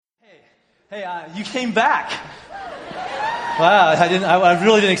Hey, you came back. Wow, I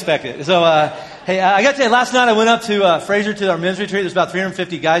really didn't expect it. So, hey, I got to tell you, last night I went up to Fraser to our men's retreat. There's about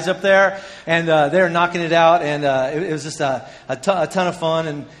 350 guys up there, and they're knocking it out, and it was just a ton of fun.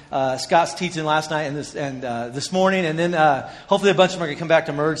 And Scott's teaching last night and this morning, and then hopefully a bunch of them are going to come back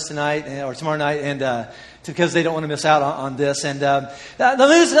to Merge tonight or tomorrow night, and because they don't want to miss out on this. And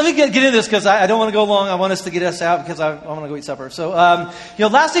let me get into this because I don't want to go long. I want us to get us out because I want to go eat supper. So,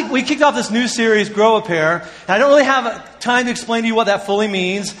 last week we kicked off this new series, Grow a Pair. And I don't really have time to explain to you what that fully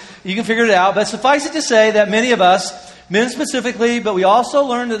means. You can figure it out. But suffice it to say that many of us, men specifically, but we also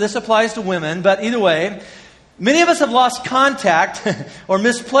learned that this applies to women. But either way, many of us have lost contact or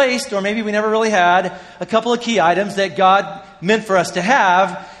misplaced, or maybe we never really had, a couple of key items that God meant for us to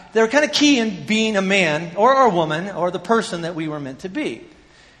have. They're kind of key in being a man or a woman or the person that we were meant to be.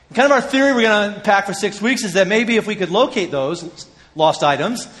 And kind of our theory we're going to unpack for 6 weeks is that maybe if we could locate those lost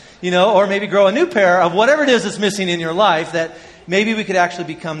items, or maybe grow a new pair of whatever it is that's missing in your life, that maybe we could actually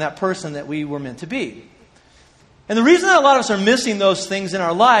become that person that we were meant to be. And the reason that a lot of us are missing those things in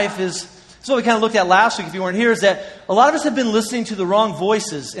our life is what we kind of looked at last week if you weren't here, is that a lot of us have been listening to the wrong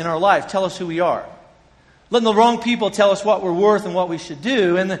voices in our life tell us who we are. Letting the wrong people tell us what we're worth and what we should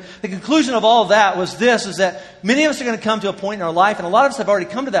do. And the conclusion of all of that was this, is that many of us are going to come to a point in our life, and a lot of us have already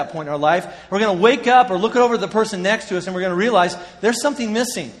come to that point in our life. We're going to wake up or look over the person next to us, and we're going to realize there's something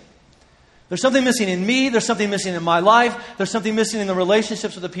missing. There's something missing in me. There's something missing in my life. There's something missing in the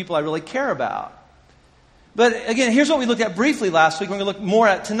relationships with the people I really care about. But again, here's what we looked at briefly last week. We're going to look more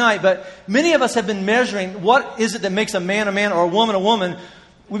at tonight. But many of us have been measuring what is it that makes a man or a woman.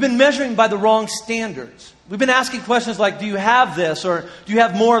 We've been measuring by the wrong standards. We've been asking questions like, do you have this? Or do you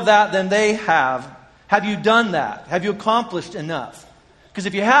have more of that than they have? Have you done that? Have you accomplished enough? Because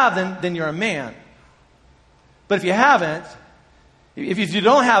if you have, then you're a man. But if you haven't, if you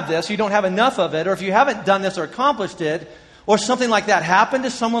don't have this, you don't have enough of it, or if you haven't done this or accomplished it, or something like that happened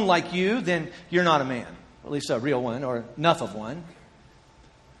to someone like you, then you're not a man. At least a real one, or enough of one.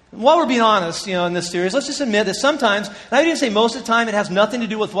 And while we're being honest, in this series, let's just admit that sometimes, and I would even say most of the time, it has nothing to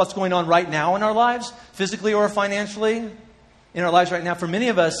do with what's going on right now in our lives, physically or financially, in our lives right now. For many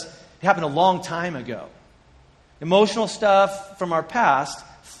of us, it happened a long time ago. Emotional stuff from our past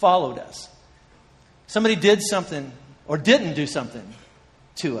followed us. Somebody did something or didn't do something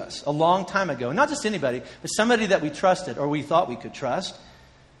to us a long time ago. Not just anybody, but somebody that we trusted or we thought we could trust.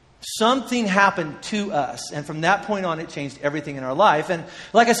 Something happened to us, and from that point on, it changed everything in our life. And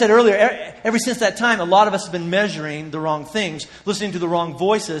like I said earlier, ever since that time, a lot of us have been measuring the wrong things, listening to the wrong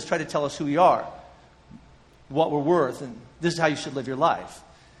voices, try to tell us who we are, what we're worth, and this is how you should live your life.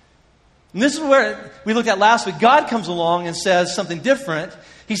 And this is where we looked at last week. God comes along and says something different.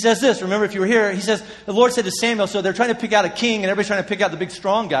 He says this, remember if you were here, he says, the Lord said to Samuel, so they're trying to pick out a king, and everybody's trying to pick out the big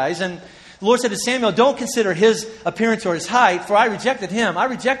strong guys, and the Lord said to Samuel, don't consider his appearance or his height, for I rejected him. I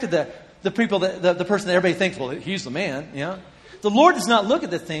rejected the people, the person that everybody thinks, well, he's the man. The Lord does not look at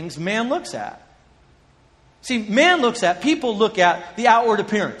the things man looks at. See, people look at the outward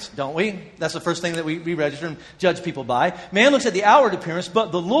appearance, don't we? That's the first thing that we register and judge people by. Man looks at the outward appearance,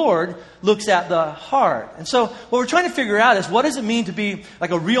 but the Lord looks at the heart. And so what we're trying to figure out is, what does it mean to be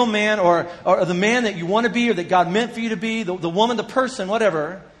like a real man or the man that you want to be or that God meant for you to be, the woman, the person,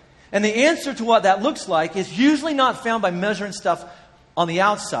 whatever. And the answer to what that looks like is usually not found by measuring stuff on the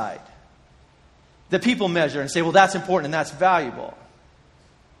outside that people measure and say, well, that's important and that's valuable.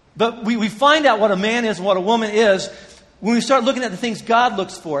 But we find out what a man is and what a woman is when we start looking at the things God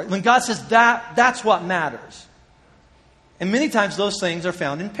looks for. When God says that's what matters. And many times those things are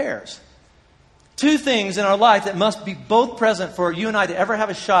found in pairs. Two things in our life that must be both present for you and I to ever have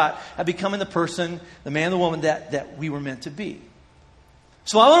a shot at becoming the person, the man, the woman that we were meant to be.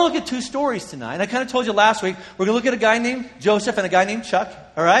 So I want to look at two stories tonight. And I kind of told you last week, we're going to look at a guy named Joseph and a guy named Chuck.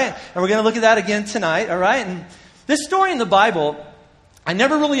 All right? And we're going to look at that again tonight. All right? And this story in the Bible, I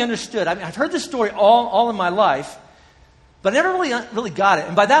never really understood. I mean, I've heard this story all in my life, but I never really got it.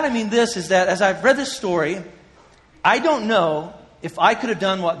 And by that I mean this, is that as I've read this story, I don't know if I could have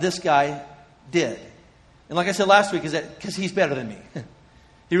done what this guy did. And like I said last week, is that because he's better than me.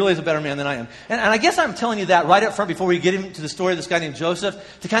 He really is a better man than I am. And I guess I'm telling you that right up front before we get into the story of this guy named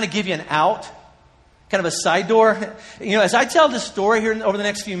Joseph, to kind of give you an out, kind of a side door. As I tell this story here over the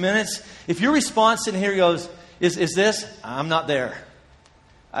next few minutes, if your response in here goes, is this, I'm not there.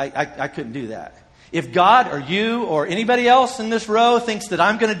 I couldn't do that. If God or you or anybody else in this row thinks that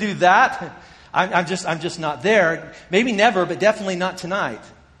I'm going to do that, I'm just not there. Maybe never, but definitely not tonight.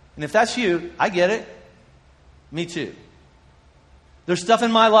 And if that's you, I get it. Me too. There's stuff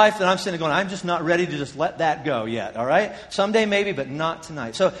in my life that I'm sitting going, I'm just not ready to just let that go yet, all right? Someday maybe, but not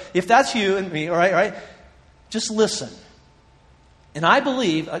tonight. So if that's you and me, all right, just listen. And I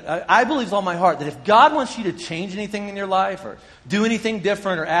believe with all my heart that if God wants you to change anything in your life or do anything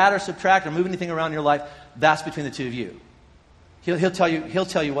different or add or subtract or move anything around in your life, that's between the two of you. He'll tell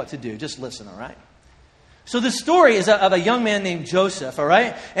you what to do. Just listen, all right? So this story is of a young man named Joseph, all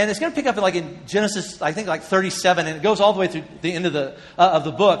right? And it's going to pick up in Genesis, I think 37, and it goes all the way through the end of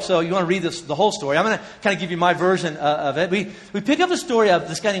the book. So you want to read the whole story. I'm going to kind of give you my version of it. We pick up the story of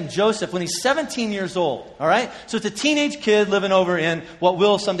this guy named Joseph when he's 17 years old, all right? So it's a teenage kid living over in what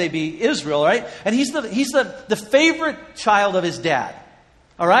will someday be Israel, all right? And he's the favorite child of his dad.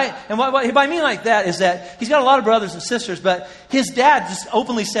 All right? And what I mean like that is that he's got a lot of brothers and sisters, but his dad just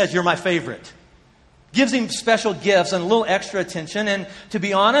openly says, "You're my favorite." Gives him special gifts and a little extra attention. And to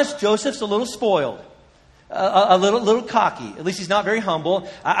be honest, Joseph's a little spoiled, a little cocky. At least he's not very humble.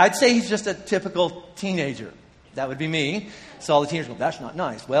 I'd say he's just a typical teenager. That would be me. So all the teenagers go, "That's not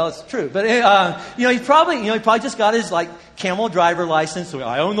nice." Well, it's true. But he probably just got his camel driver license. So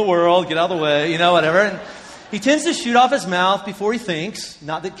I own the world. Get out of the way. Whatever. And he tends to shoot off his mouth before he thinks.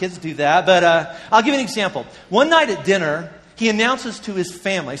 Not that kids do that, but I'll give you an example. One night at dinner, he announces to his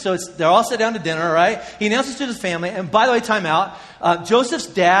family. So they're all sat down to dinner, right? He announces to his family. And by the way, time out. Joseph's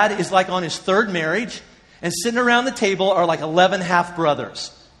dad is on his third marriage. And sitting around the table are 11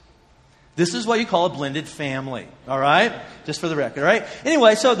 half-brothers. This is what you call a blended family. All right? Just for the record, all right?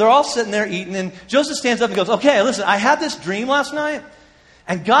 Anyway, so they're all sitting there eating. And Joseph stands up and goes, "Okay, listen, I had this dream last night.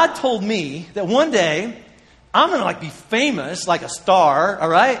 And God told me that one day I'm going to be famous, like a star, all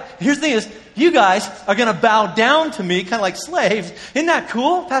right? Here's the thing is, you guys are going to bow down to me, kind of like slaves. Isn't that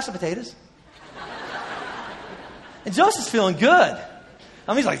cool? Pass the potatoes." And Joseph's feeling good.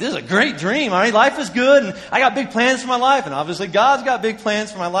 He's like, "This is a great dream, all right? Life is good, and I got big plans for my life, and obviously God's got big plans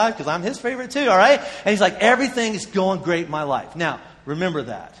for my life because I'm His favorite too, all right?" And he's like, "Everything is going great in my life." Now, remember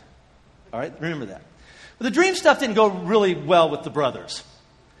that, all right? Remember that. But the dream stuff didn't go really well with the brothers.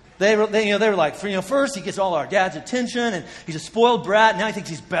 They were like, first he gets all our dad's attention, and he's a spoiled brat. Now he thinks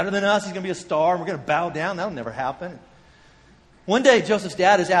he's better than us. He's going to be a star, and we're going to bow down. That'll never happen. One day, Joseph's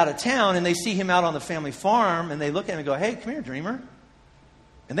dad is out of town, and they see him out on the family farm, and they look at him and go, "Hey, come here, dreamer."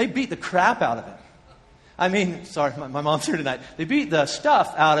 And they beat the crap out of him. Sorry, my mom's here tonight. They beat the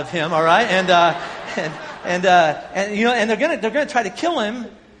stuff out of him, all right? And they're going to try to kill him.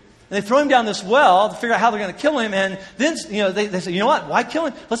 And they throw him down this well to figure out how they're going to kill him. And then, they say, "You know what? Why kill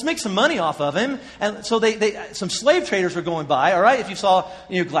him? Let's make some money off of him." And so some slave traders were going by, all right? If you saw,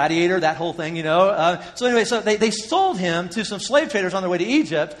 Gladiator, that whole thing, So they sold him to some slave traders on their way to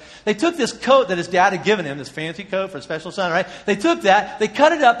Egypt. They took this coat that his dad had given him, this fancy coat for a special son, right? They took that, they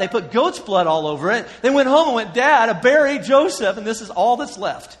cut it up, they put goat's blood all over it. They went home and went, "Dad, bury Joseph, and this is all that's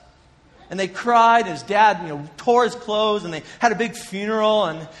left." And they cried, and his dad, tore his clothes, and they had a big funeral.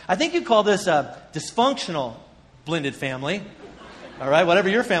 And I think you call this a dysfunctional blended family. All right, whatever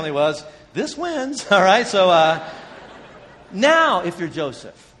your family was, this wins. All right, so now if you're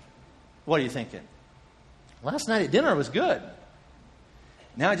Joseph, what are you thinking? Last night at dinner was good.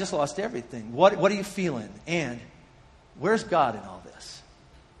 Now I just lost everything. What are you feeling? And where's God in all this?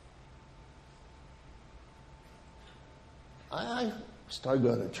 I started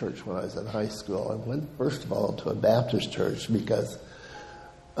going to church when I was in high school. I went, first of all, to a Baptist church because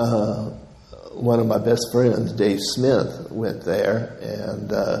one of my best friends, Dave Smith, went there.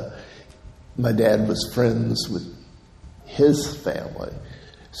 And my dad was friends with his family.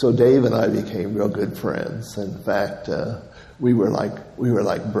 So Dave and I became real good friends. In fact, we were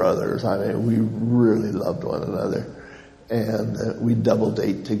like brothers. We really loved one another. And we double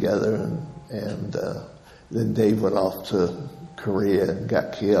date together. And then Dave went off to Korea and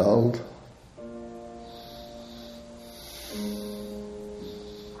got killed.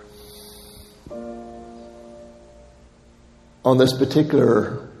 On this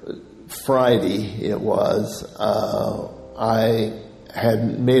particular Friday, I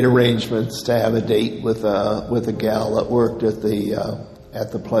had made arrangements to have a date with a gal that worked at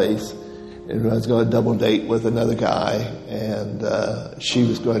the place, and I was going to double date with another guy, and she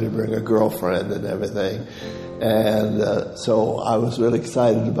was going to bring a girlfriend and everything. And so I was really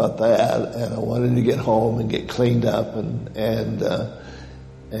excited about that, and I wanted to get home and get cleaned up and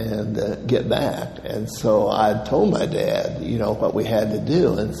get back. And so I told my dad, what we had to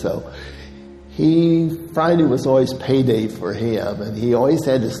do. And so Friday was always payday for him, and he always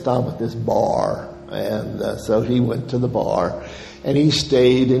had to stop at this bar. And so he went to the bar, and he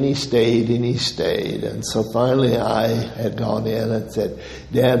stayed, and he stayed, and he stayed. And so finally I had gone in and said,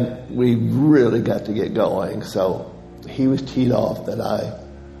 "Dad, we really got to get going." So he was teed off that I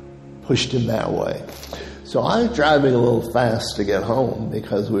pushed him that way. So I was driving a little fast to get home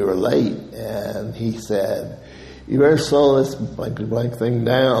because we were late, and he said, "You better slow this blank thing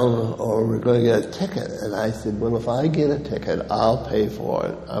down or we're going to get a ticket." And I said, "Well, if I get a ticket, I'll pay for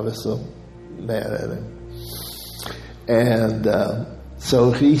it." I was so mad at him. And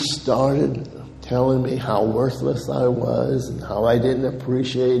so he started telling me how worthless I was and how I didn't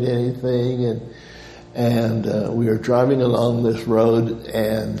appreciate anything. And we were driving along this road,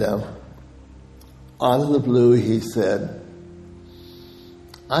 and out of the blue, he said,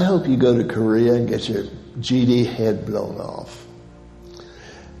 "I hope you go to Korea and get your GD head blown off."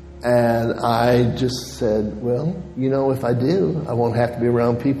 And I just said, "Well, if I do, I won't have to be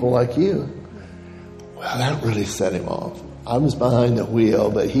around people like you." Well, that really set him off. I was behind the wheel,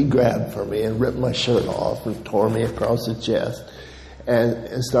 but he grabbed for me and ripped my shirt off and tore me across the chest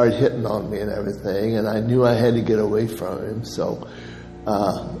and started hitting on me and everything. And I knew I had to get away from him, so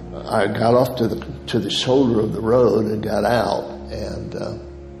I got off to the shoulder of the road and got out and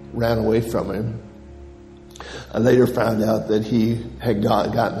ran away from him. I later found out that he had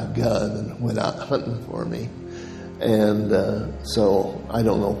gotten a gun and went out hunting for me. And so I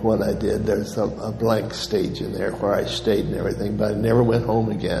don't know what I did. There's a blank stage in there where I stayed and everything, but I never went home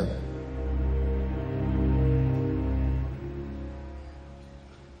again.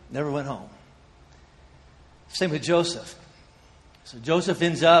 Never went home. Same with Joseph. So Joseph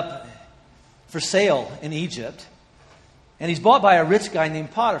ends up for sale in Egypt, and he's bought by a rich guy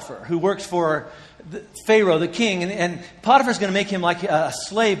named Potiphar, who works for Pharaoh, the king. And Potiphar's going to make him like a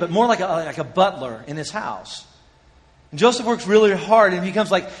slave, but more like a butler in his house. And Joseph works really hard, and he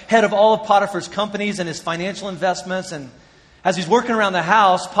becomes like head of all of Potiphar's companies and his financial investments. And as he's working around the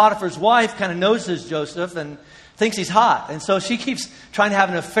house, Potiphar's wife kind of notices Joseph and thinks he's hot. And so she keeps trying to have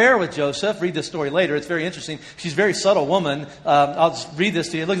an affair with Joseph. Read this story later. It's very interesting. She's a very subtle woman. I'll just read this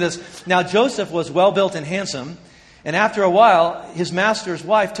to you. Look at this. "Now Joseph was well-built and handsome. And after a while, his master's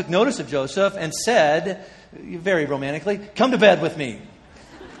wife took notice of Joseph and said," very romantically, "Come to bed with me."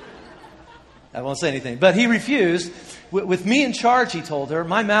 I won't say anything. But he refused. "With me in charge," he told her,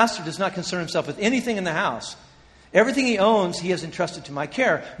 "my master does not concern himself with anything in the house. Everything he owns, he has entrusted to my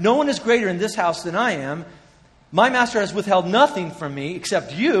care. No one is greater in this house than I am. My master has withheld nothing from me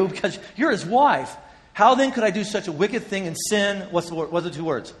except you, because you're his wife. How then could I do such a wicked thing and sin?" What are the two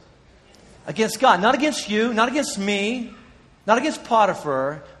words? "Against God." Not against you, not against me, not against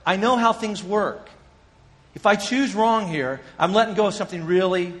Potiphar. I know how things work. If I choose wrong here, I'm letting go of something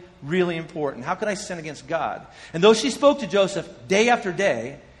really, really important. How could I sin against God? And though she spoke to Joseph day after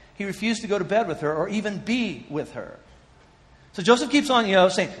day, he refused to go to bed with her or even be with her. So Joseph keeps on,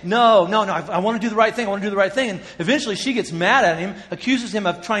 saying, no, I want to do the right thing. I want to do the right thing. And eventually she gets mad at him, accuses him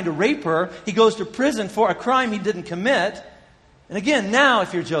of trying to rape her. He goes to prison for a crime he didn't commit. And again, now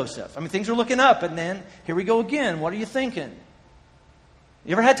if you're Joseph, things are looking up, and then here we go again. What are you thinking?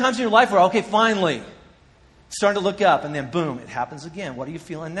 You ever had times in your life where, okay, finally, it's starting to look up, and then boom, it happens again. What are you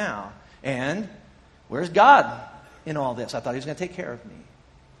feeling now? And where's God in all this? I thought he was going to take care of me.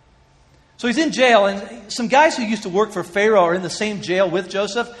 So he's in jail, and some guys who used to work for Pharaoh are in the same jail with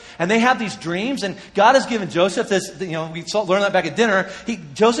Joseph, and they have these dreams, and God has given Joseph this, we learned that back at dinner,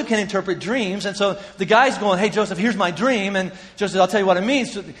 Joseph can interpret dreams, and so the guy's going, "Hey, Joseph, here's my dream," and Joseph, "I'll tell you what it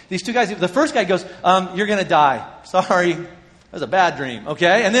means." So these two guys, the first guy goes, "You're going to die. Sorry, that was a bad dream,"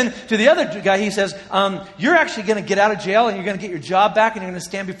 okay? And then to the other guy, he says, "You're actually going to get out of jail, and you're going to get your job back, and you're going to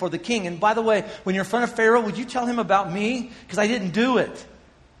stand before the king. And by the way, when you're in front of Pharaoh, would you tell him about me? Because I didn't do it.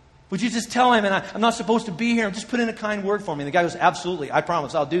 Would you just tell him, and I'm not supposed to be here, and just put in a kind word for me?" And the guy goes, "Absolutely, I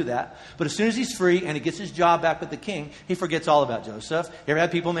promise, I'll do that." But as soon as he's free and he gets his job back with the king, he forgets all about Joseph. You ever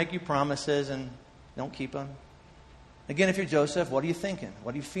had people make you promises and don't keep them? Again, if you're Joseph, what are you thinking?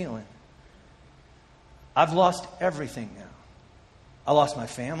 What are you feeling? I've lost everything now. I lost my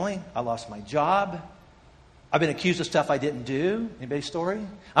family. I lost my job. I've been accused of stuff I didn't do. Anybody's story?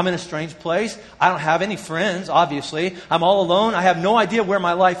 I'm in a strange place. I don't have any friends, obviously. I'm all alone. I have no idea where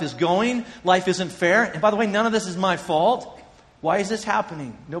my life is going. Life isn't fair. And by the way, none of this is my fault. Why is this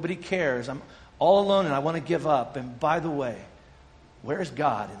happening? Nobody cares. I'm all alone and I want to give up. And by the way, where's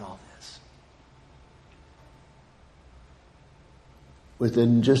God in all this?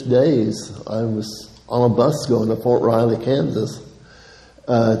 Within just days, I was on a bus going to Fort Riley, Kansas,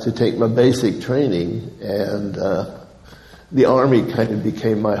 to take my basic training, and the Army kind of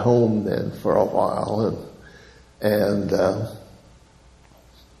became my home then for a while, and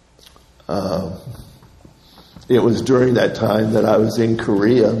it was during that time that I was in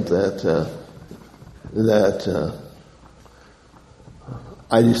Korea that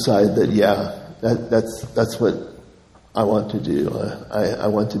I decided that that's what I want to do. I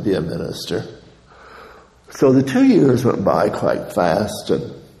want to be a minister. So the 2 years went by quite fast,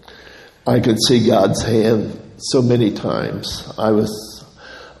 and I could see God's hand so many times. I was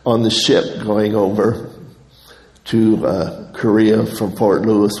on the ship going over to Korea from Fort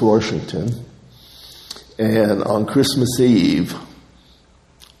Lewis, Washington, and on Christmas Eve,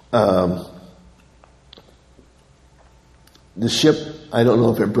 the ship, I don't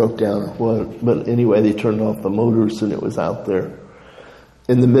know if it broke down or what, but anyway, they turned off the motors and it was out there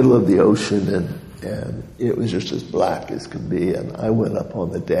in the middle of the ocean, and it was just as black as could be. And I went up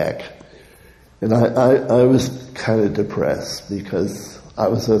on the deck, and I was kind of depressed because I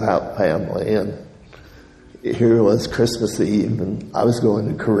was without family, and here it was Christmas Eve, and I was going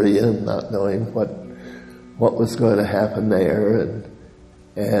to Korea and not knowing what was going to happen there,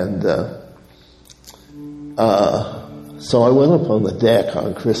 so I went up on the deck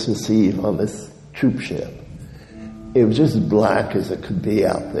on Christmas Eve on this troop ship. It was just as black as it could be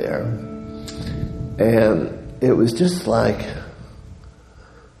out there. And it was just like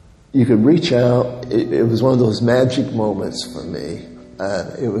you could reach out. It was one of those magic moments for me.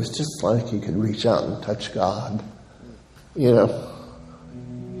 And it was just like you could reach out and touch God. You know.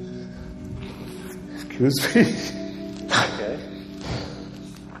 Excuse me. Okay.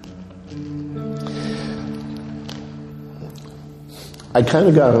 I kind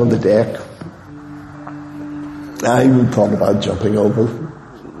of got on the deck. I even thought about jumping over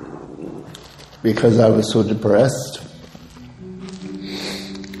because I was so depressed.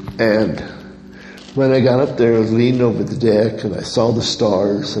 And when I got up there, I was leaning over the deck and I saw the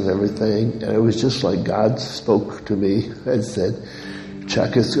stars and everything. And it was just like God spoke to me and said,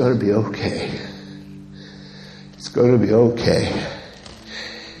 Chuck, it's going to be okay. It's going to be okay.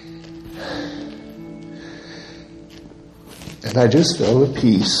 And I just felt a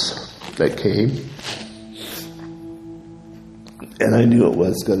peace that came. And I knew it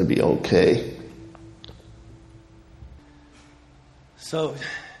was going to be okay. So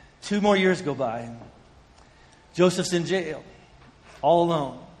 2 more years go by. Joseph's in jail, all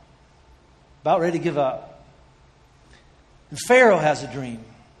alone, about ready to give up. And Pharaoh has a dream.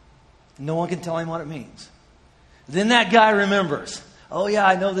 No one can tell him what it means. Then that guy remembers, oh yeah,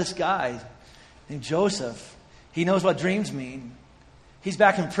 I know this guy named Joseph. He knows what dreams mean. He's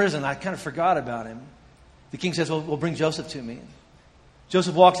back in prison. I kind of forgot about him. The king says, well, bring Joseph to me.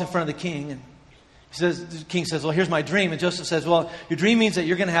 Joseph walks in front of the king, and the king says, well, here's my dream. And Joseph says, well, your dream means that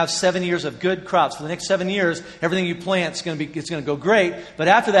you're going to have 7 years of good crops. For the next 7 years, everything you plant it's going to go great. But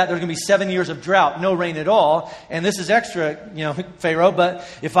after that, there's going to be 7 years of drought, no rain at all. And this is extra, Pharaoh. But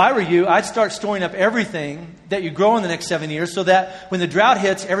if I were you, I'd start storing up everything that you grow in the next 7 years so that when the drought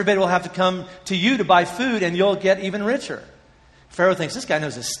hits, everybody will have to come to you to buy food and you'll get even richer. Pharaoh thinks, this guy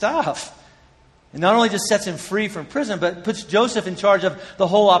knows his stuff. And not only just sets him free from prison, but puts Joseph in charge of the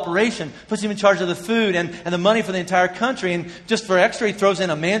whole operation, puts him in charge of the food and the money for the entire country. And just for extra, he throws in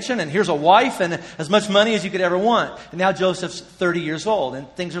a mansion, and here's a wife and as much money as you could ever want. And now Joseph's 30 years old, and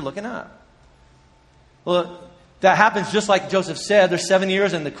things are looking up. Well, that happens just like Joseph said. There's 7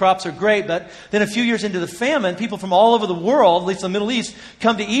 years and the crops are great. But then a few years into the famine, people from all over the world, at least the Middle East,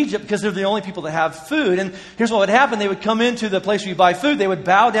 come to Egypt because they're the only people that have food. And here's what would happen. They would come into the place where you buy food. They would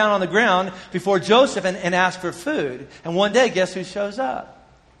bow down on the ground before Joseph and ask for food. And one day, guess who shows up?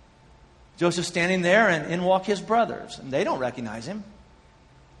 Joseph's standing there, and in walk his brothers. And they don't recognize him.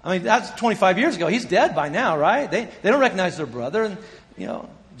 I mean, that's 25 years ago. He's dead by now, right? They don't recognize their brother. And,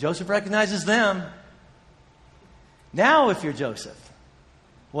 Joseph recognizes them. Now, if you're Joseph,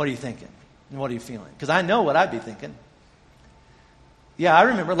 what are you thinking? And what are you feeling? Because I know what I'd be thinking. Yeah, I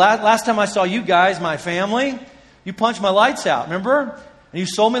remember. Last time I saw you guys, my family, you punched my lights out, remember? And you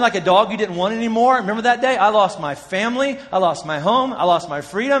sold me like a dog you didn't want anymore. Remember that day? I lost my family. I lost my home. I lost my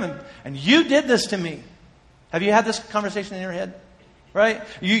freedom. And you did this to me. Have you had this conversation in your head? Right?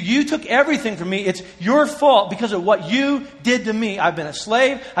 You took everything from me. It's your fault because of what you did to me. I've been a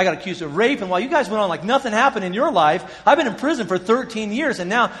slave. I got accused of rape. And while you guys went on like nothing happened in your life, I've been in prison for 13 years. And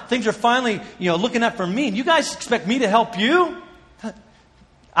now things are finally, looking up for me. And you guys expect me to help you?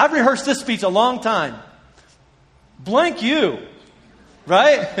 I've rehearsed this speech a long time. Blank you.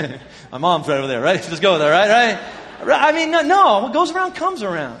 Right? My mom's right over there, right? Just go there, right? I mean, no. What goes around comes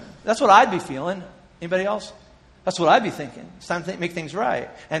around. That's what I'd be feeling. Anybody else? That's what I'd be thinking. It's time to make things right.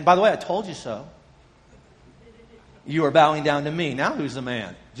 And by the way, I told you so. You are bowing down to me. Now who's the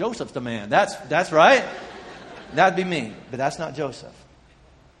man? Joseph's the man. That's right. That'd be me. But that's not Joseph.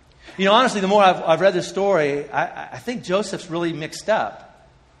 Honestly, the more I've read this story, I think Joseph's really mixed up.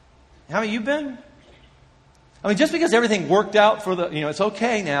 How many of you been? I mean, just because everything worked out for it's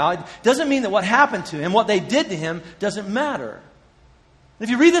okay now, it doesn't mean that what happened to him, what they did to him, doesn't matter. If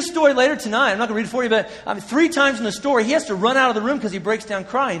you read this story later tonight, I'm not going to read it for you, but 3 times in the story, he has to run out of the room because he breaks down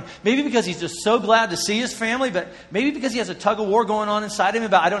crying. Maybe because he's just so glad to see his family, but maybe because he has a tug of war going on inside him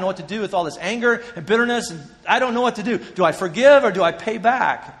about, I don't know what to do with all this anger and bitterness, and I don't know what to do. Do I forgive or do I pay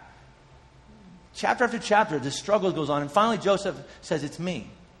back? Chapter after chapter, this struggle goes on, and finally Joseph says, it's me.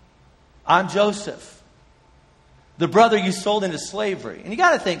 I'm Joseph, the brother you sold into slavery. And you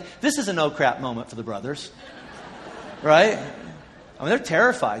got to think, this is a no crap moment for the brothers, right? I mean, they're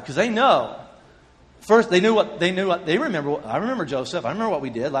terrified because they know. First, they remember. I remember Joseph. I remember what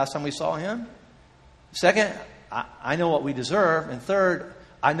we did last time we saw him. Second, I know what we deserve. And third,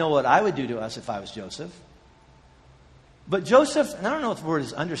 I know what I would do to us if I was Joseph. But Joseph, and I don't know if the word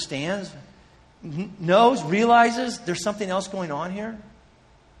is understands, knows, realizes there's something else going on here.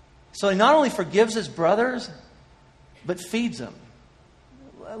 So he not only forgives his brothers, but feeds them.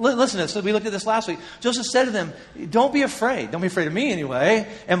 Listen to this. So we looked at this last week. Joseph said to them, don't be afraid. Don't be afraid of me anyway.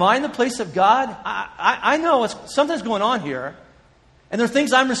 Am I in the place of God? I know something's going on here. And there are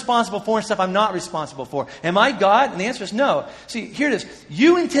things I'm responsible for and stuff I'm not responsible for. Am I God? And the answer is no. See, here it is.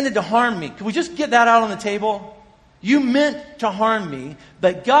 You intended to harm me. Can we just get that out on the table? You meant to harm me,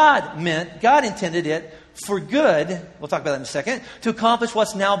 but God intended it for good. We'll talk about that in a second. To accomplish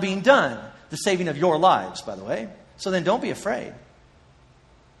what's now being done. The saving of your lives, by the way. So then don't be afraid.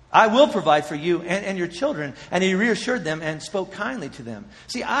 I will provide for you and your children. And he reassured them and spoke kindly to them.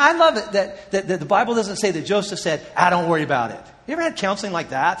 See, I love it that the Bible doesn't say that Joseph said, don't worry about it. You ever had counseling like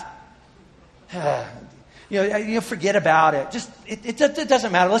that? Forget about it. It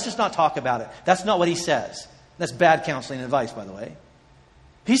doesn't matter. Let's just not talk about it. That's not what he says. That's bad counseling advice, by the way.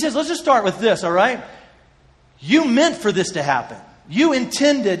 He says, let's just start with this, all right? You meant for this to happen. You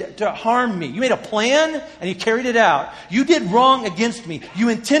intended to harm me. You made a plan and you carried it out. You did wrong against me. You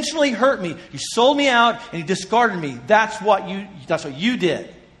intentionally hurt me. You sold me out and you discarded me. That's what you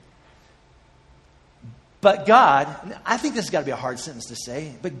did. But God, I think this has got to be a hard sentence to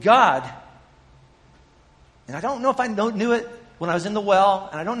say, but God, and I don't know if I knew it when I was in the well,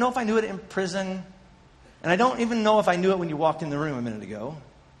 and I don't know if I knew it in prison, and I don't even know if I knew it when you walked in the room a minute ago,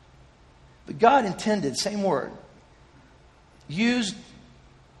 but God intended, same word,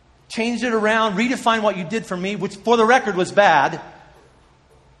 changed it around, redefined what you did for me, which for the record was bad.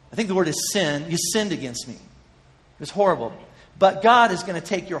 I think the word is sin. You sinned against me. It was horrible. But God is going to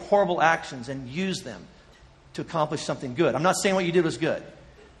take your horrible actions and use them to accomplish something good. I'm not saying what you did was good,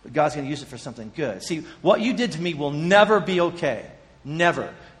 but God's going to use it for something good. See, what you did to me will never be okay.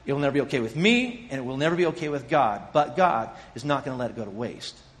 Never. It will never be okay with me, and it will never be okay with God. But God is not going to let it go to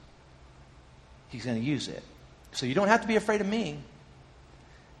waste. He's going to use it. So you don't have to be afraid of me.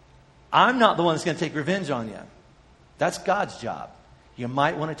 I'm not the one that's going to take revenge on you. That's God's job. You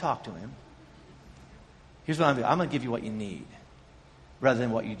might want to talk to him. Here's what I'm doing. I'm going to give you what you need rather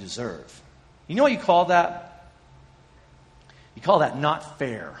than what you deserve. You know what you call that? You call that not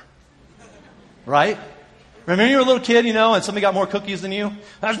fair. Right? Remember you were a little kid, and somebody got more cookies than you?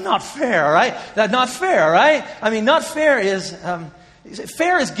 That's not fair, right? That's not fair, right? I mean, not fair is...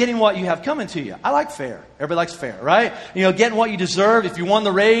 fair is getting what you have coming to you. I like fair. Everybody likes fair, right? Getting what you deserve. If you won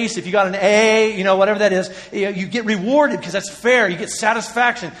the race, if you got an A, whatever that is, you get rewarded because that's fair. You get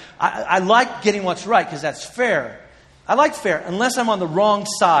satisfaction. I like getting what's right because that's fair. I like fair unless I'm on the wrong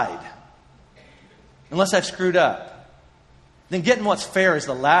side. Unless I've screwed up. Then getting what's fair is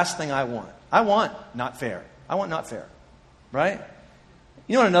the last thing I want. I want not fair. I want not fair. Right?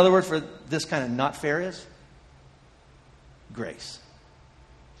 You know what another word for this kind of not fair is? Grace.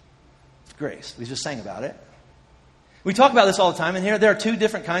 Grace. We just sang about it. We talk about this all the time, and here there are 2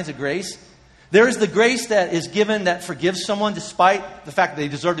 different kinds of grace. There is the grace that is given that forgives someone despite the fact that they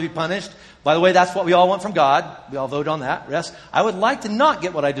deserve to be punished. By the way, that's what we all want from God. We all vote on that. Yes. I would like to not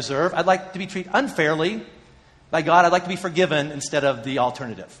get what I deserve. I'd like to be treated unfairly by God. I'd like to be forgiven instead of the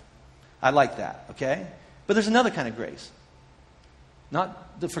alternative. I like that, okay? But there's another kind of grace.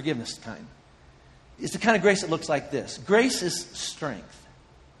 Not the forgiveness kind. It's the kind of grace that looks like this. Grace is strength.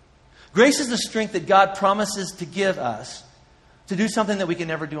 Grace is the strength that God promises to give us to do something that we can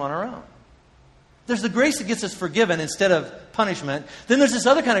never do on our own. There's the grace that gets us forgiven instead of punishment. Then there's this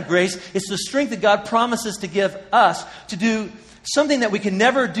other kind of grace. It's the strength that God promises to give us to do something that we can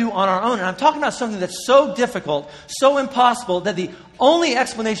never do on our own. And I'm talking about something that's so difficult, so impossible, that the only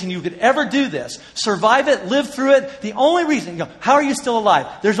explanation you could ever do this, survive it, live through it, the only reason, how are you still alive?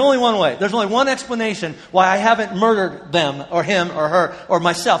 There's only one way. There's only one explanation why I haven't murdered them or him or her or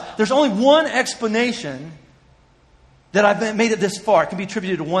myself. There's only one explanation, that I've made it this far can be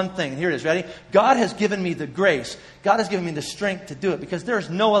attributed to one thing. And here it is. Ready? God has given me the grace. God has given me the strength to do it because there is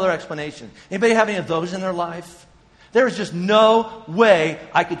no other explanation. Anybody have any of those in their life? There is just no way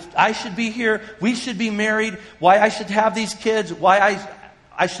I should be here. We should be married. Why I should have these kids. Why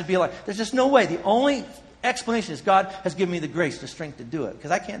I should be alive. There's just no way. The only explanation is God has given me the grace, the strength to do it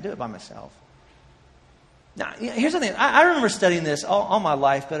because I can't do it by myself. Now, here's the thing. I remember studying this all my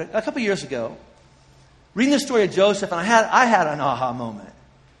life, but a couple years ago, reading the story of Joseph, and I had an aha moment.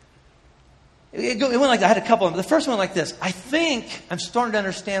 It went like I had a couple of them. The first one like this. I think I'm starting to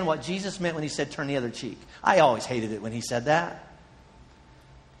understand what Jesus meant when he said turn the other cheek. I always hated it when he said that.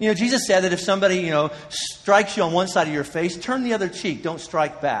 Jesus said that if somebody, strikes you on one side of your face, turn the other cheek. Don't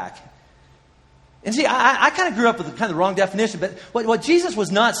strike back. And see, I kind of grew up with kind of the wrong definition. But what Jesus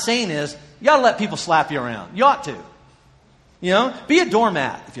was not saying is, you ought to let people slap you around. You ought to. Be a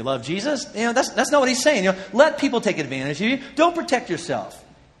doormat if you love Jesus. That's not what he's saying. Let people take advantage of you. Don't protect yourself.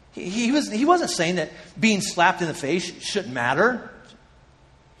 He wasn't saying that being slapped in the face shouldn't matter.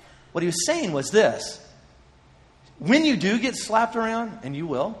 What he was saying was this. When you do get slapped around, and you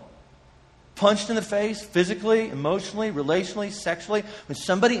will, punched in the face, physically, emotionally, relationally, sexually, when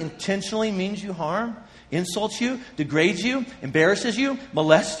somebody intentionally means you harm, insults you, degrades you, embarrasses you,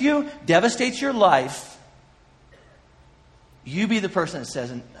 molests you, devastates your life, you be the person that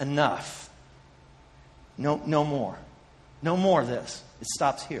says, enough. No more. No more of this. It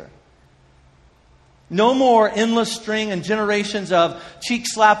stops here. No more endless string and generations of cheek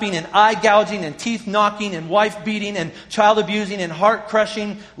slapping and eye gouging and teeth knocking and wife beating and child abusing and heart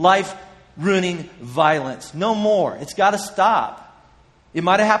crushing, life ruining violence. No more. It's got to stop. It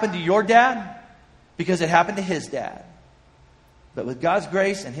might have happened to your dad because it happened to his dad. But with God's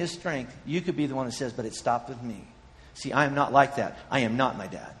grace and his strength, you could be the one that says, but it stopped with me. See, I am not like that. I am not my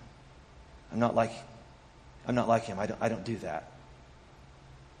dad. I'm not like him. I don't do that.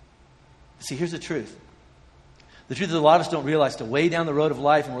 See, here's the truth. The truth is a lot of us don't realize to way down the road of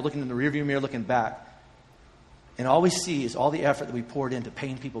life and we're looking in the rearview mirror looking back. And all we see is all the effort that we poured into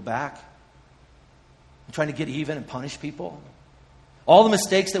paying people back. And trying to get even and punish people. All the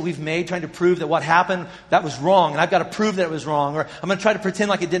mistakes that we've made trying to prove that what happened, that was wrong. And I've got to prove that it was wrong. Or I'm going to try to pretend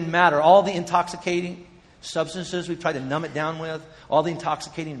like it didn't matter. All the intoxicating substances we've tried to numb it down with. All the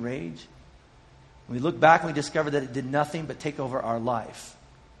intoxicating rage. We look back and we discover that it did nothing but take over our life.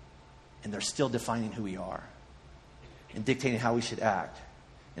 And they're still defining who we are. And dictating how we should act.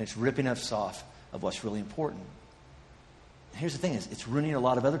 And it's ripping us off of what's really important. And here's the thing is, it's ruining a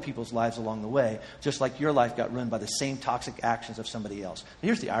lot of other people's lives along the way. Just like your life got ruined by the same toxic actions of somebody else. And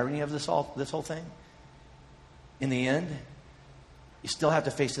here's the irony of this whole thing. In the end, you still have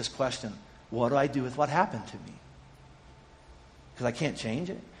to face this question. What do I do with what happened to me? Because I can't change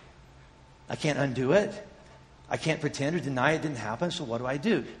it. I can't undo it. I can't pretend or deny it didn't happen, so what do I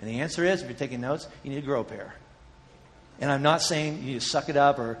do? And the answer is, if you're taking notes, you need to grow a pair. And I'm not saying you need to suck it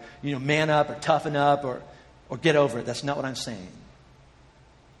up or man up or toughen up or get over it. That's not what I'm saying.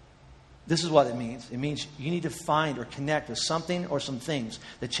 This is what it means. It means you need to find or connect with something or some things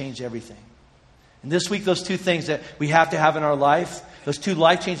that change everything. And this week, those two things that we have to have in our life, those two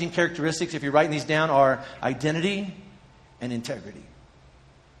life-changing characteristics, if you're writing these down, are identity and integrity.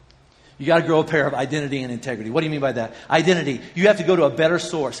 You got to grow a pair of identity and integrity. What do you mean by that? Identity. You have to go to a better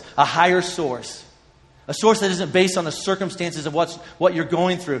source, a higher source. A source that isn't based on the circumstances of what you're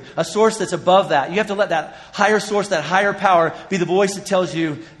going through. A source that's above that. You have to let that higher source, that higher power, be the voice that tells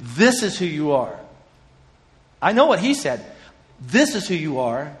you, this is who you are. I know what he said. This is who you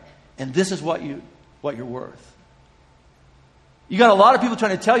are, and this is what you're worth. You got a lot of people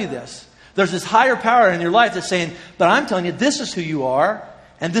trying to tell you this. There's this higher power in your life that's saying, but I'm telling you, this is who you are.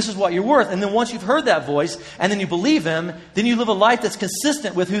 And this is what you're worth. And then once you've heard that voice, and then you believe him, then you live a life that's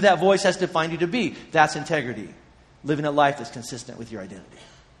consistent with who that voice has defined you to be. That's integrity. Living a life that's consistent with your identity.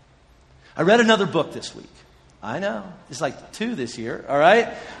 I read another book this week. I know. It's like 2 this year. All right?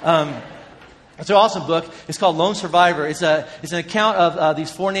 It's an awesome book. It's called Lone Survivor. It's an account of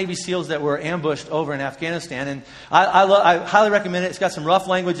these 4 Navy SEALs that were ambushed over in Afghanistan. And I highly recommend it. It's got some rough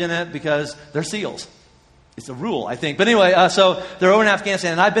language in it because they're SEALs. It's a rule, I think. But anyway, so they're over in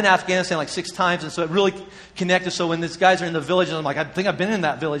Afghanistan. And I've been to Afghanistan like 6 times. And so it really connected. So when these guys are in the village, and I'm like, I think I've been in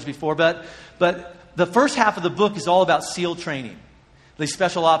that village before. But the first half of the book is all about SEAL training. These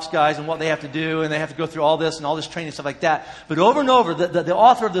special ops guys and what they have to do. And they have to go through all this and all this training and stuff like that. But over and over, the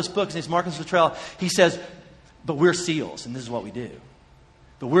author of this book, his name is Marcus Luttrell, he says, but we're SEALs and this is what we do.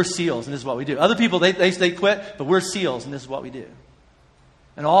 But we're SEALs and this is what we do. Other people, they quit, but we're SEALs and this is what we do.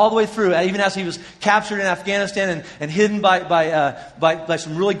 And all the way through, even as he was captured in Afghanistan and hidden by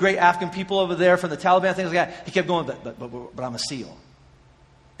some really great Afghan people over there from the Taliban, things like that, he kept going, but I'm a SEAL.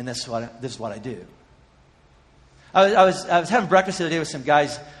 And this is what I do. I was having breakfast the other day with some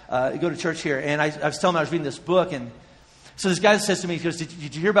guys who go to church here, and I was telling them I was reading this book, and so this guy says to me, he goes,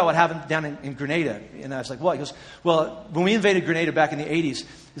 did you hear about what happened down in Grenada? And I was like, what? He goes, well, when we invaded Grenada back in the 80s,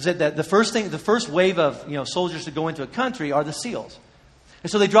 is that the first wave of soldiers to go into a country are the SEALs. And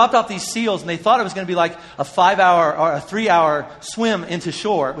so they dropped off these SEALs, and they thought it was going to be like a 5-hour or a 3-hour swim into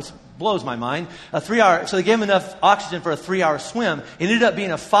shore, which blows my mind. A 3-hour, so they gave them enough oxygen for a 3-hour swim. It ended up being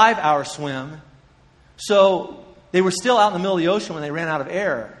a 5-hour swim. So they were still out in the middle of the ocean when they ran out of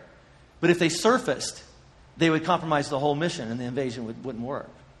air. But if they surfaced, they would compromise the whole mission, and the invasion wouldn't work.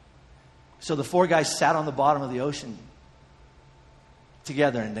 So the 4 guys sat on the bottom of the ocean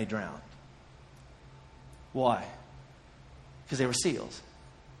together, and they drowned. Why? Because they were SEALs.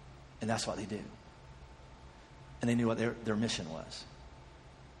 And that's what they do. And they knew what their mission was.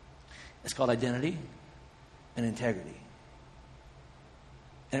 It's called identity and integrity.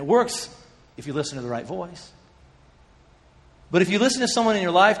 And it works if you listen to the right voice. But if you listen to someone in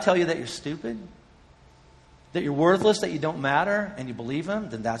your life tell you that you're stupid, that you're worthless, that you don't matter, and you believe them,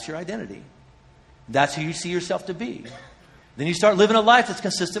 then that's your identity. That's who you see yourself to be. Then you start living a life that's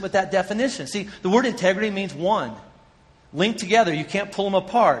consistent with that definition. See, the word integrity means one. Linked together, you can't pull them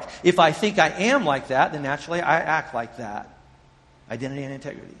apart. If I think I am like that, then naturally I act like that. Identity and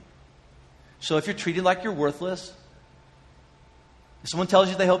integrity. So if you're treated like you're worthless, if someone tells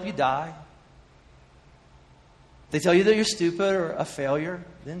you they hope you die, they tell you that you're stupid or a failure,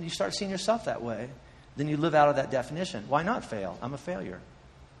 then you start seeing yourself that way. Then you live out of that definition. Why not fail? I'm a failure.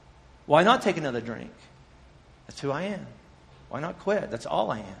 Why not take another drink? That's who I am. Why not quit? That's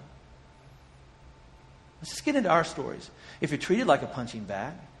all I am. Let's just get into our stories. If you're treated like a punching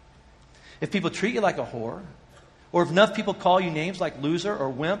bag, if people treat you like a whore, or if enough people call you names like loser or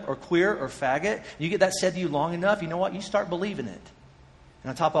wimp or queer or faggot, you get that said to you long enough, you know what? You start believing it. And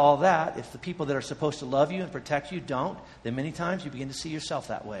on top of all that, if the people that are supposed to love you and protect you don't, then many times you begin to see yourself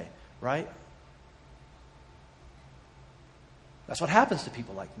that way, right? That's what happens to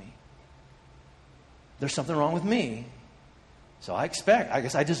people like me. There's something wrong with me. So I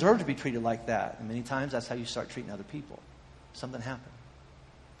guess I deserve to be treated like that. And many times that's how you start treating other people. Something happened.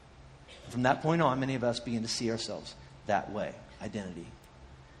 From that point on, many of us begin to see ourselves that way. Identity.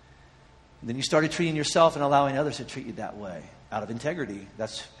 And then you started treating yourself and allowing others to treat you that way. Out of integrity.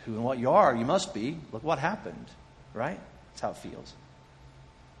 That's who and what you are. You must be. Look what happened. Right? That's how it feels.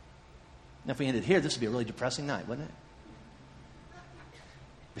 Now if we ended here, this would be a really depressing night, wouldn't it?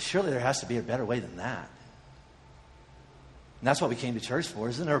 But surely there has to be a better way than that. And that's what we came to church for.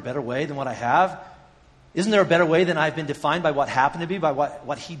 Isn't there a better way than what I have? Isn't there a better way than I've been defined by what happened to me, by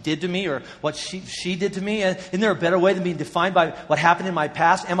what he did to me or what she did to me? And isn't there a better way than being defined by what happened in my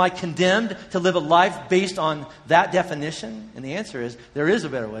past? Am I condemned to live a life based on that definition? And the answer is, there is a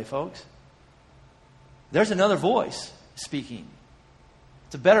better way, folks. There's another voice speaking.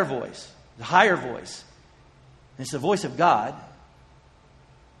 It's a better voice, a higher voice. And it's the voice of God.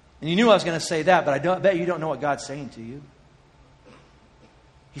 And you knew I was going to say that, but I bet you don't know what God's saying to you.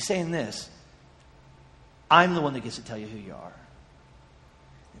 He's saying this: I'm the one that gets to tell you who you are.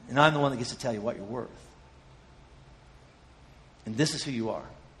 And I'm the one that gets to tell you what you're worth. And this is who you are.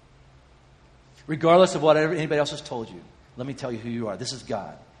 Regardless of what anybody else has told you, let me tell you who you are. This is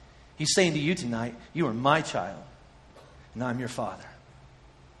God. He's saying to you tonight, you are my child, and I'm your father.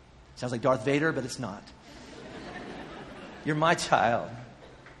 Sounds like Darth Vader, but it's not. You're my child.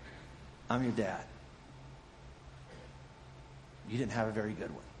 I'm your dad. You didn't have a very good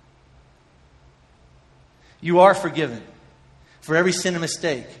one. You are forgiven for every sin and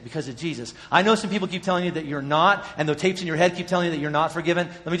mistake because of Jesus. I know some people keep telling you that you're not, and the tapes in your head keep telling you that you're not forgiven.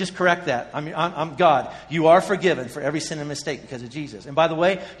 Let me just correct that. I'm God. You are forgiven for every sin and mistake because of Jesus. And by the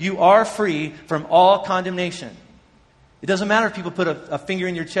way, you are free from all condemnation. It doesn't matter if people put a finger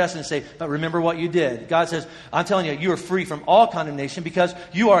in your chest and say, but remember what you did. God says, I'm telling you, you are free from all condemnation because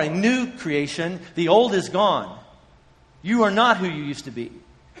you are a new creation. The old is gone. You are not who you used to be.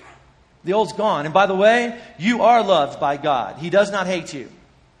 The old's gone. And by the way, you are loved by God. He does not hate you.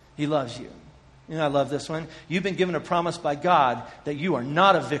 He loves you. You know, I love this one. You've been given a promise by God that you are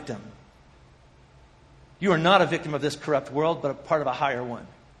not a victim. You are not a victim of this corrupt world, but a part of a higher one.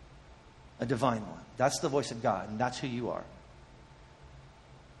 A divine one. That's the voice of God, and that's who you are.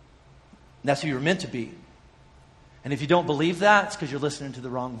 And that's who you're meant to be. And if you don't believe that, it's because you're listening to the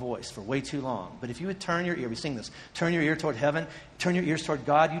wrong voice for way too long. But if you would turn your ear, we sing this, turn your ear toward heaven, turn your ears toward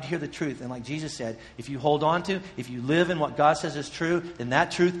God, you'd hear the truth. And like Jesus said, if you hold on to, if you live in what God says is true, then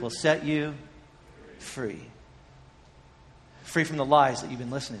that truth will set you free. Free from the lies that you've been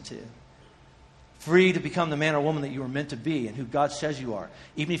listening to. Free to become the man or woman that you were meant to be and who God says you are,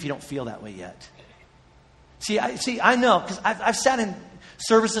 even if you don't feel that way yet. See, I know, because I've sat in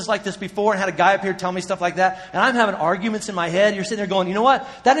services like this before and had a guy up here tell me stuff like that, and I'm having arguments in my head. You're sitting there going, you know what?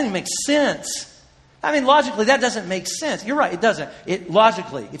 That didn't make sense. I mean, logically, that doesn't make sense. You're right, it doesn't.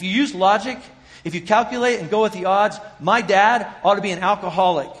 Logically, if you use logic, if you calculate and go with the odds, my dad ought to be an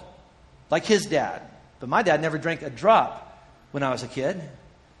alcoholic, like his dad. But my dad never drank a drop when I was a kid.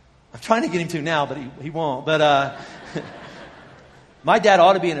 I'm trying to get him to now, but he won't. But my dad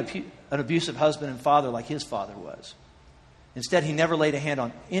ought to be an abusive husband and father like his father was. Instead, he never laid a hand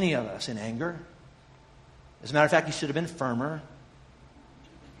on any of us in anger. As a matter of fact, he should have been firmer.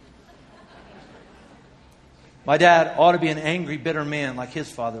 My dad ought to be an angry, bitter man like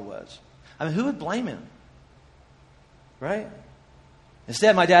his father was. I mean, who would blame him? Right?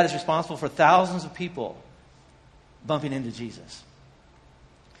 Instead, my dad is responsible for thousands of people bumping into Jesus.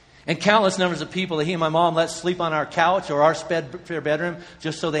 And countless numbers of people that he and my mom let sleep on our couch or our spare bedroom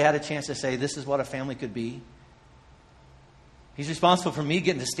just so they had a chance to say, this is what a family could be. He's responsible for me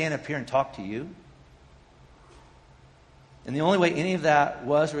getting to stand up here and talk to you. And the only way any of that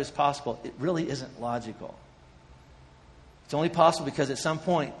was or is possible, it really isn't logical. It's only possible because at some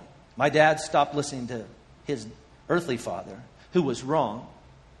point, my dad stopped listening to his earthly father, who was wrong,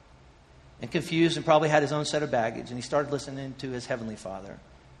 and confused and probably had his own set of baggage, and he started listening to his heavenly father.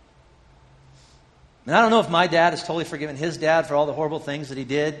 And I don't know if my dad has totally forgiven his dad for all the horrible things that he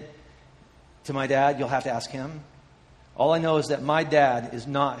did to my dad. You'll have to ask him. All I know is that my dad is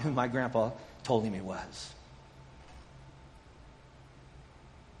not who my grandpa told him he was.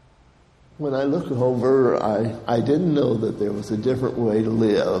 When I look over, I didn't know that there was a different way to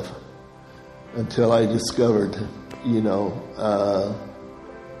live until I discovered,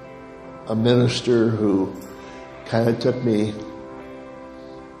 a minister who kind of took me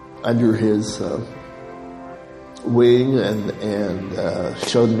under his wing and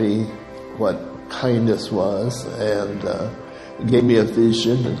showed me what kindness was, and gave me a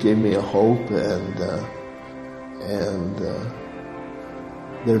vision and gave me a hope, and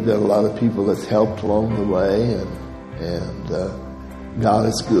there have been a lot of people that's helped along the way, and God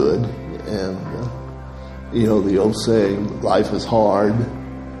is good, and the old saying, life is hard,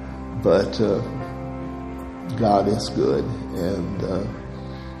 but God is good. And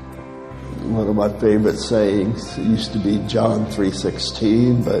one of my favorite sayings used to be John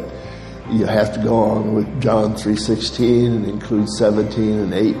 3:16, but you have to go on with John 3:16 and include 17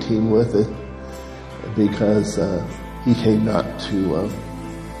 and 18 with it, because he came not to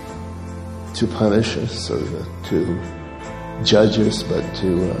punish us or to judge us, but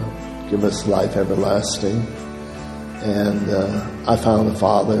to give us life everlasting. And I found a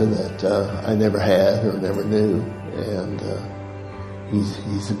father that I never had or never knew, and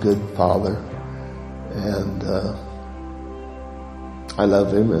he's a good father, and I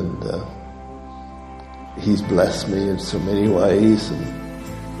love him, and he's blessed me in so many ways, and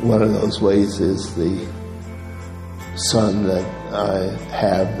one of those ways is the son that I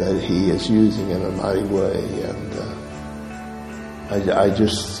have that he is using in a mighty way, and I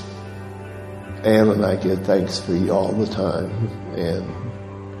just am, and I give thanks for you all the time, and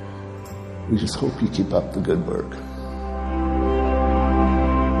we just hope you keep up the good work.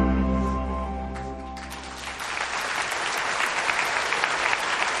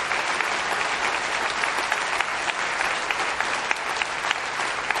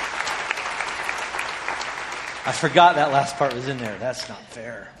 I forgot that last part was in there. That's not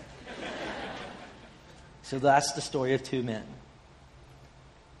fair. So that's the story of two men.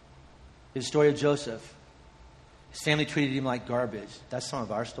 The story of Joseph. His family treated him like garbage. That's some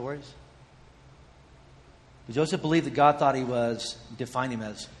of our stories. But Joseph believed that God thought he was, defined him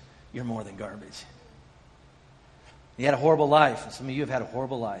as, you're more than garbage. He had a horrible life. Some of you have had a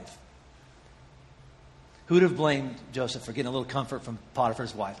horrible life. Who would have blamed Joseph for getting a little comfort from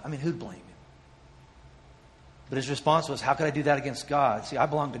Potiphar's wife? I mean, who'd blame him? But his response was, how could I do that against God? See, I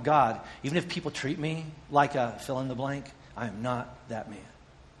belong to God. Even if people treat me like a fill in the blank, I am not that man.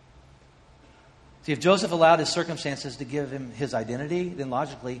 See, if Joseph allowed his circumstances to give him his identity, then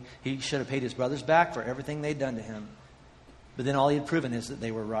logically he should have paid his brothers back for everything they'd done to him. But then all he had proven is that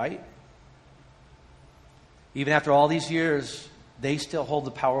they were right. Even after all these years, they still hold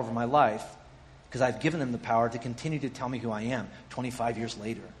the power over my life because I've given them the power to continue to tell me who I am 25 years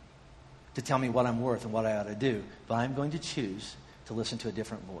later. to tell me what I'm worth and what I ought to do. But I'm going to choose to listen to a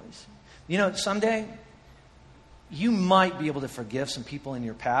different voice. You know, someday, you might be able to forgive some people in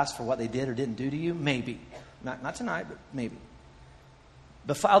your past for what they did or didn't do to you. Maybe. Not tonight, but maybe.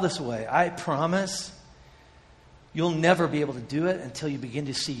 But file this away. I promise you'll never be able to do it until you begin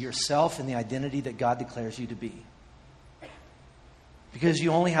to see yourself in the identity that God declares you to be. Because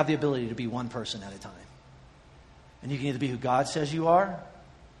you only have the ability to be one person at a time. And you can either be who God says you are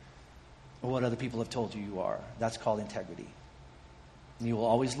or what other people have told you you are. That's called integrity. And you will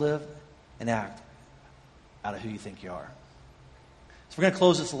always live and act out of who you think you are. So we're going to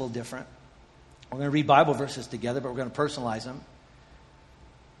close this a little different. We're going to read Bible verses together, but we're going to personalize them.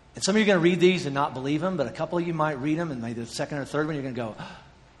 And some of you are going to read these and not believe them, but a couple of you might read them, and maybe the second or third one you're going to go, oh,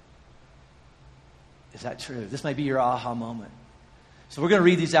 is that true? This might be your aha moment. So we're going to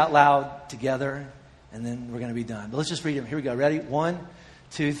read these out loud together, and then we're going to be done. But let's just read them. Here we go. Ready? 1,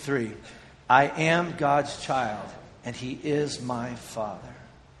 2, 3. I am God's child, and He is my Father.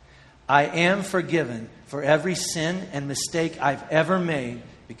 I am forgiven for every sin and mistake I've ever made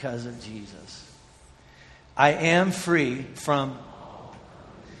because of Jesus. I am free from...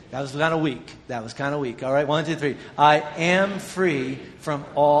 That was kind of weak. All right, 1, 2, 3. I am free from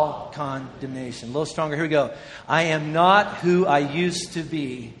all condemnation. A little stronger. Here we go. I am not who I used to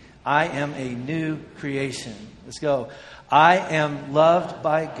be. I am a new creation. Let's go. I am loved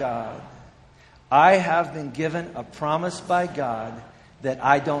by God. I have been given a promise by God that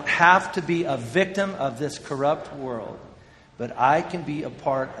I don't have to be a victim of this corrupt world, but I can be a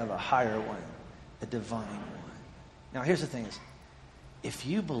part of a higher one, a divine one. Now, here's the thing is, if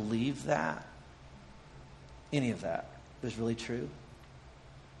you believe that, any of that is really true,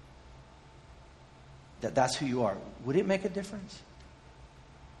 that's who you are, would it make a difference?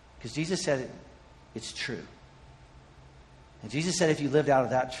 Because Jesus said it's true. And Jesus said if you lived out of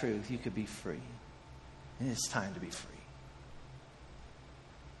that truth, you could be free. And it's time to be free.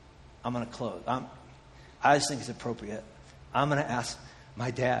 I'm going to close. I just think it's appropriate. I'm going to ask my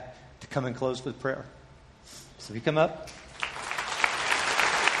dad to come and close with prayer. So you come up.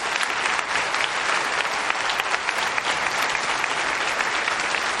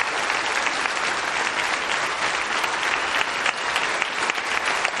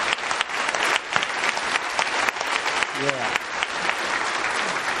 Yeah.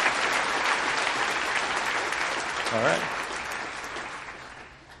 All right.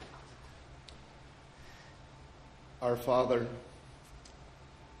 Our Father,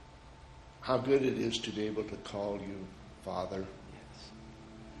 how good it is to be able to call you Father. Yes.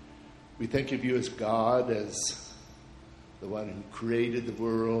 We think of you as God, as the one who created the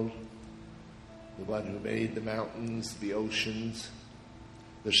world, the one who made the mountains, the oceans,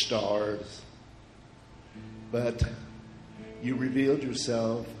 the stars. But you revealed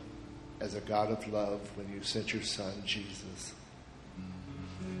yourself as a God of love when you sent your Son, Jesus.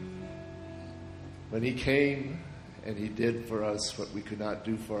 When He came and He did for us what we could not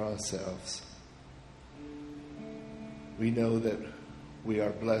do for ourselves, we know that we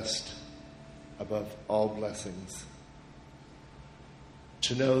are blessed above all blessings.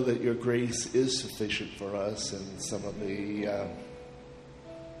 To know that your grace is sufficient for us in some of the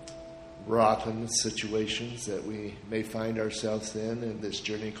rotten situations that we may find ourselves in this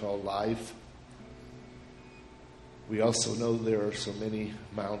journey called life. We also know there are so many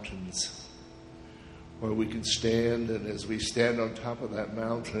mountains where we can stand, and as we stand on top of that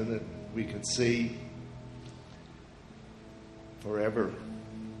mountain, and we can see forever.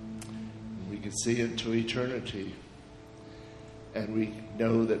 We can see into eternity. And we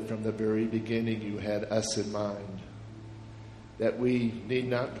know that from the very beginning you had us in mind, that we need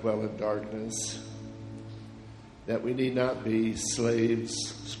not dwell in darkness, that we need not be slaves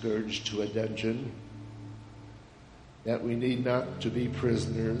scourged to a dungeon, that we need not to be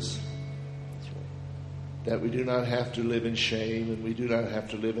prisoners, that we do not have to live in shame and we do not have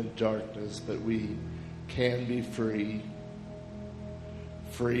to live in darkness, but we can be free.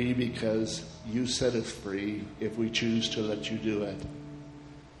 Free because you set us free if we choose to let you do it.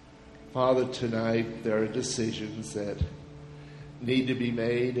 Father, tonight there are decisions that need to be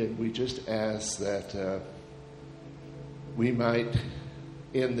made, and we just ask that we might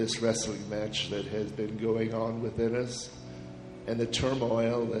end this wrestling match that has been going on within us and the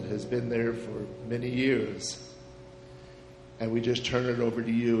turmoil that has been there for many years. And we just turn it over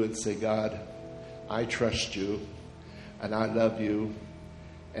to you and say, God, I trust you, and I love you,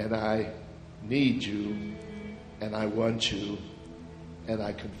 and I need you, and I want you, and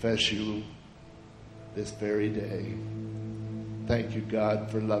I confess you this very day. Thank you, God,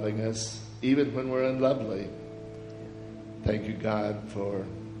 for loving us, even when we're unlovely. Thank you, God, for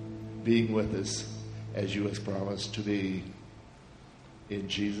being with us as you have promised to be. In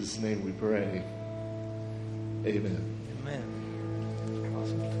Jesus' name we pray. Amen. Amen.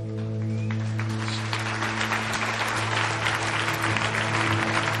 Awesome.